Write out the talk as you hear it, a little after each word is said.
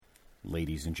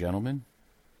Ladies and gentlemen,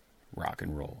 rock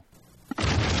and roll.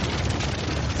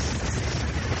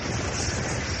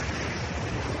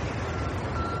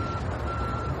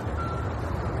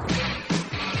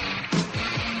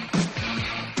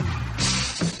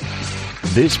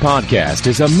 This podcast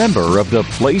is a member of the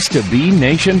Place to Be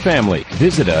Nation family.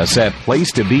 Visit us at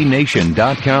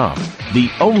placetobenation.com,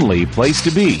 the only place to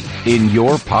be in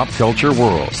your pop culture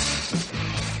world.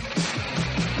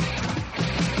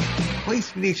 Place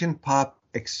to Be Nation Pop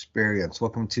Experience.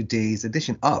 Welcome to today's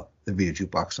edition of the Video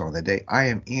Jukebox Song of the Day. I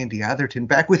am Andy Atherton,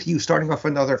 back with you, starting off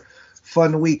another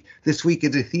fun week. This week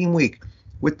is a theme week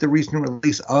with the recent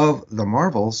release of The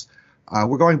Marvels.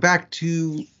 We're going back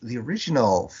to the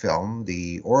original film,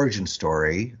 the origin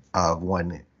story of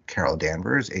one Carol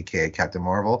Danvers, a.k.a. Captain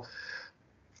Marvel,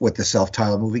 with the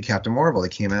self-titled movie Captain Marvel.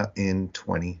 It came out in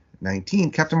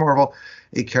 2019. Captain Marvel,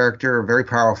 a character, very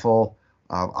powerful.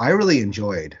 I really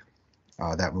enjoyed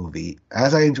that movie,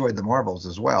 as I enjoyed The Marvels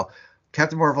as well.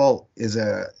 Captain Marvel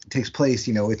takes place,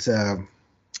 it's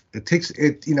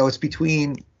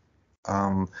between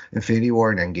Infinity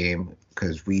War and Endgame,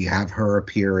 because we have her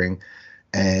appearing,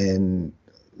 and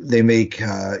they make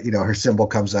her symbol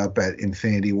comes up at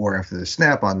Infinity War after the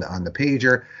snap on the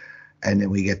pager, and then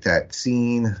we get that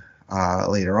scene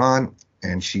later on,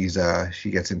 and she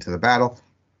gets into the battle.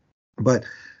 But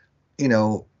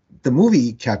the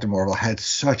movie Captain Marvel had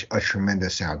such a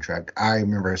tremendous soundtrack. I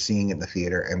remember seeing it in the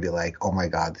theater and be like, oh my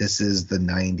God, this is the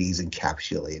 90s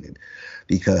encapsulated,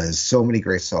 because so many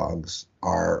great songs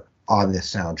are on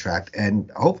this soundtrack. And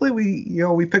hopefully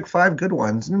we pick 5 good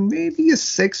ones and maybe a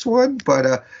 6th one,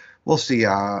 but we'll see.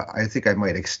 I think I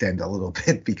might extend a little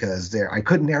bit, because I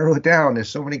couldn't narrow it down. There's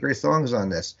so many great songs on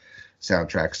this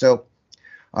soundtrack. So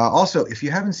also, if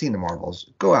you haven't seen The Marvels,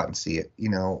 go out and see it.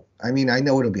 I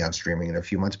know it'll be on streaming in a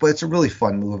few months, but it's a really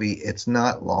fun movie. It's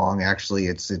not long, actually.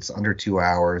 It's under 2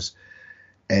 hours,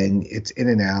 and it's in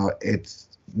and out. It's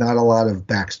not a lot of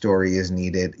backstory is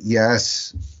needed.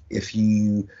 Yes, if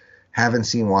you haven't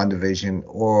seen WandaVision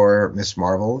or Miss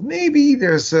Marvel, maybe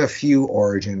there's a few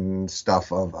origin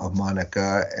stuff of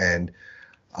Monica and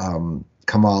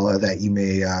Kamala that you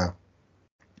may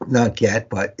not get,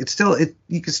 but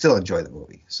you can still enjoy the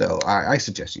movie. So I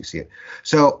suggest you see it.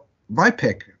 So my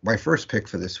first pick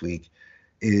for this week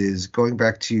is going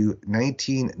back to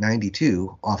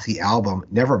 1992 off the album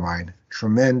Nevermind.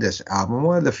 Tremendous album.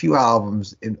 One of the few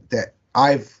albums that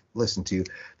I've listened to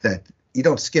that you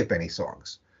don't skip any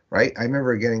songs, right? I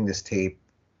remember getting this tape.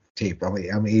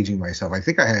 I'm aging myself. I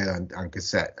think I had it on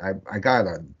cassette. I got it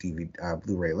on DVD,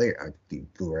 Blu-ray later.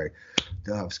 Blu-ray.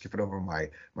 I'm skipping over my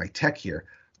tech here.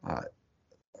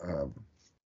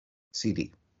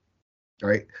 CD,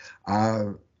 right?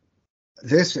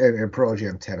 This and Pearl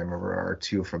Jam 10, I remember, are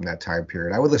two from that time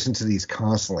period. I would listen to these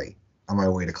constantly on my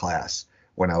way to class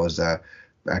when I was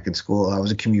back in school. I was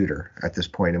a commuter at this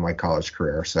point in my college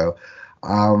career. So,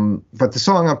 but the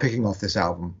song I'm picking off this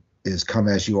album is Come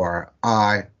As You Are.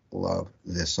 I love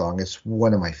this song. It's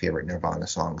one of my favorite Nirvana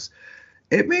songs.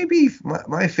 It may be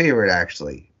my favorite,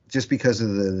 actually, just because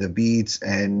of the beats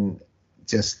and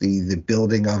just the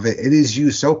building of it. It is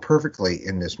used so perfectly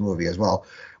in this movie as well.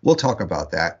 We'll talk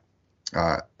about that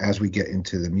as we get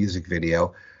into the music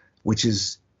video, which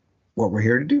is what we're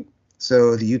here to do.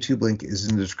 So the YouTube link is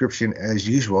in the description as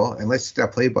usual, and let's hit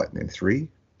that play button in 3,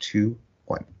 2,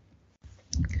 1.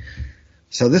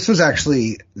 So this was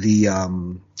actually the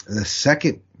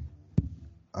second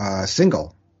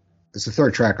single. It's the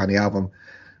third track on the album,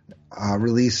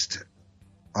 released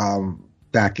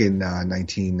back in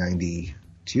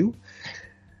 1992.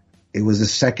 It was the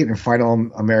second and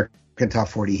final American Top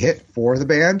 40 hit for the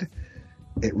band.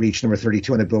 It reached number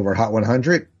 32 on the Billboard Hot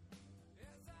 100.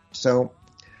 So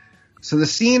the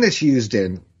scene it's used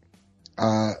in,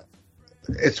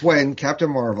 it's when Captain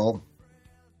Marvel,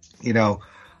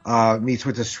 meets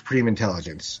with the Supreme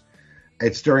Intelligence.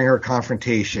 It's during her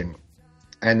confrontation,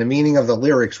 and the meaning of the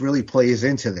lyrics really plays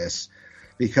into this,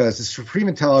 because the Supreme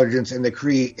Intelligence and the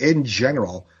Kree in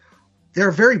general, they're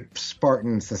a very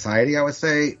Spartan society, I would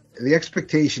say. The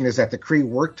expectation is that the Kree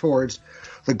work towards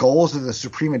the goals of the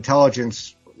Supreme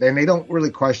Intelligence, and they don't really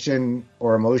question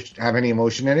or have any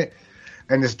emotion in it.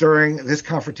 And it's during this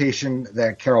confrontation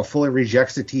that Carol fully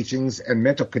rejects the teachings and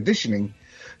mental conditioning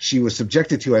she was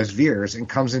subjected to as Veers and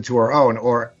comes into her own,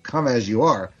 or Come As You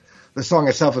Are. The song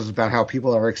itself is about how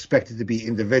people are expected to be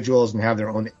individuals and have their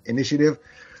own initiative,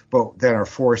 but then are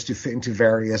forced to fit into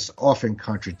various, often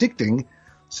contradicting,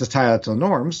 societal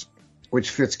norms, which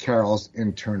fits Carol's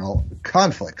internal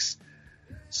conflicts.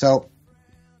 So,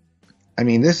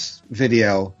 this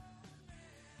video,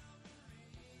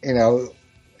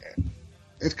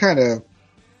 it's kind of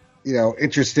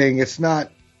interesting. It's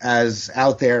not as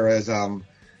out there as Smells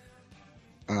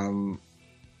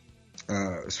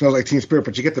Like Teen Spirit,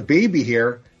 but you get the baby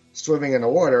here swimming in the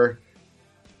water,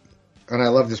 and I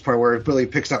love this part where Billy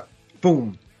picks up,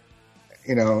 boom,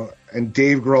 and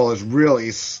Dave Grohl is really.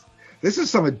 This is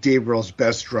some of Dave Grohl's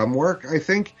best drum work, I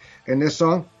think, in this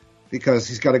song, because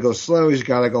he's got to go slow, he's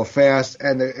got to go fast,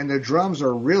 and the drums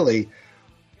are really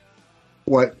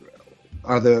what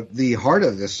are the heart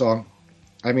of this song.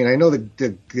 I mean, I know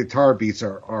the guitar beats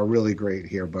are really great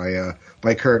here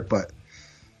by Kurt, but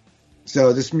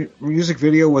so this music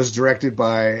video was directed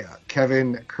by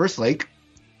Kevin Kerslake.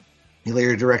 He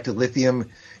later directed Lithium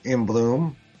in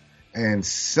Bloom and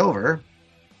Silver.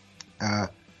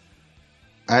 After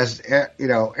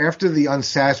the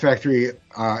unsatisfactory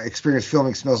experience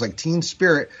filming Smells Like Teen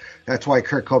Spirit, that's why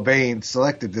Kurt Cobain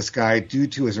selected this guy due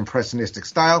to his impressionistic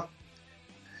style.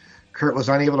 Kurt was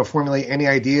unable to formulate any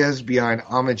ideas beyond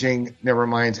homaging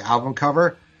Nevermind's album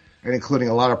cover, and including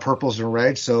a lot of purples and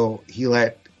reds, so he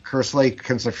let Kerslake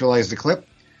conceptualize the clip.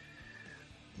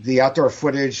 The outdoor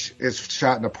footage is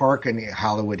shot in a park in the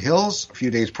Hollywood Hills a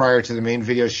few days prior to the main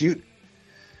video shoot.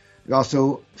 It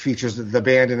also features the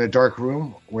band in a dark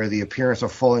room where the appearance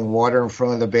of falling water in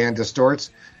front of the band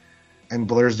distorts and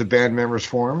blurs the band members'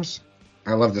 forms.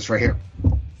 I love this right here.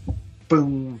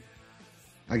 Boom.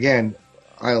 Again,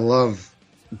 I love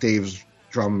Dave's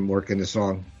drum work in this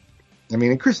song. I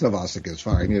mean, and Chris Novoselic is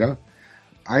fine,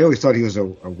 I always thought he was a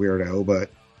weirdo, but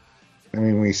I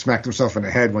mean, when he smacked himself in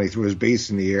the head when he threw his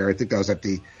bass in the air, I think that was at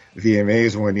the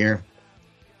VMAs one year.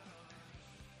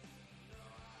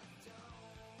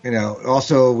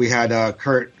 Also we had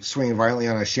Kurt swinging violently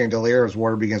on a chandelier as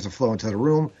water begins to flow into the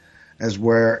room, as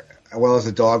well as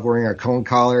a dog wearing a cone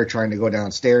collar trying to go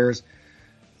downstairs.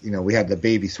 We had the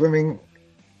baby swimming,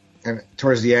 and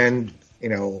towards the end,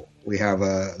 we have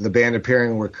the band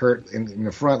appearing where Kurt in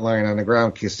the front lying on the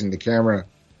ground kissing the camera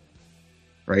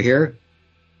right here.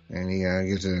 And he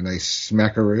gives it a nice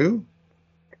smackaroo.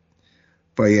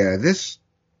 But yeah, this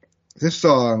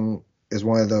song is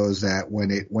one of those that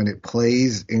when it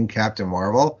plays in Captain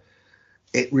Marvel,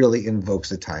 it really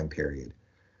invokes a time period.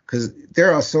 Because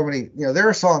there are so many, there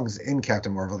are songs in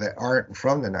Captain Marvel that aren't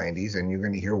from the 90s, and you're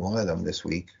going to hear one of them this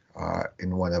week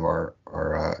in one of our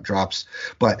drops.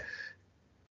 But,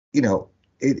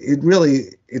 it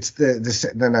really, it's the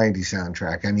 90s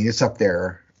soundtrack. I mean, it's up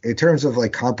there. In terms of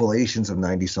like compilations of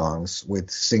 90 songs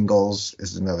with singles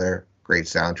is another great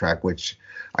soundtrack, which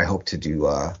I hope to do,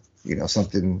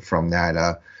 something from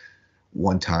that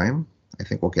one time. I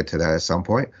think we'll get to that at some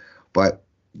point. But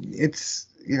it's,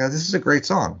 this is a great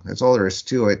song. That's all there is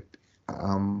to it.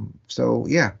 So,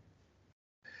 yeah.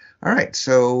 All right.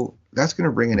 So that's going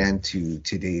to bring an end to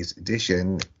today's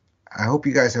edition. I hope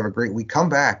you guys have a great week. Come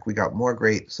back. We got more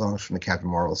great songs from the Captain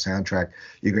Marvel soundtrack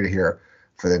you're going to hear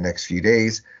for the next few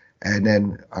days. And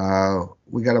then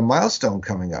we got a milestone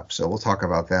coming up, so we'll talk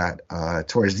about that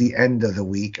towards the end of the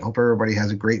week. I hope everybody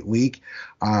has a great week.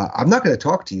 I'm not going to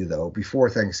talk to you, though, before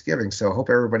Thanksgiving, so I hope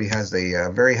everybody has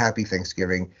a very happy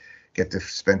Thanksgiving. Get to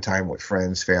spend time with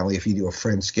friends, family. If you do a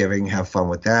Friendsgiving, have fun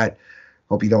with that.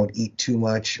 Hope you don't eat too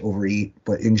much, overeat,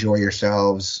 but enjoy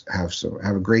yourselves.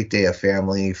 Have a great day of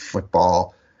family,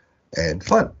 football, and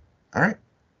fun. All right.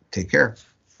 Take care.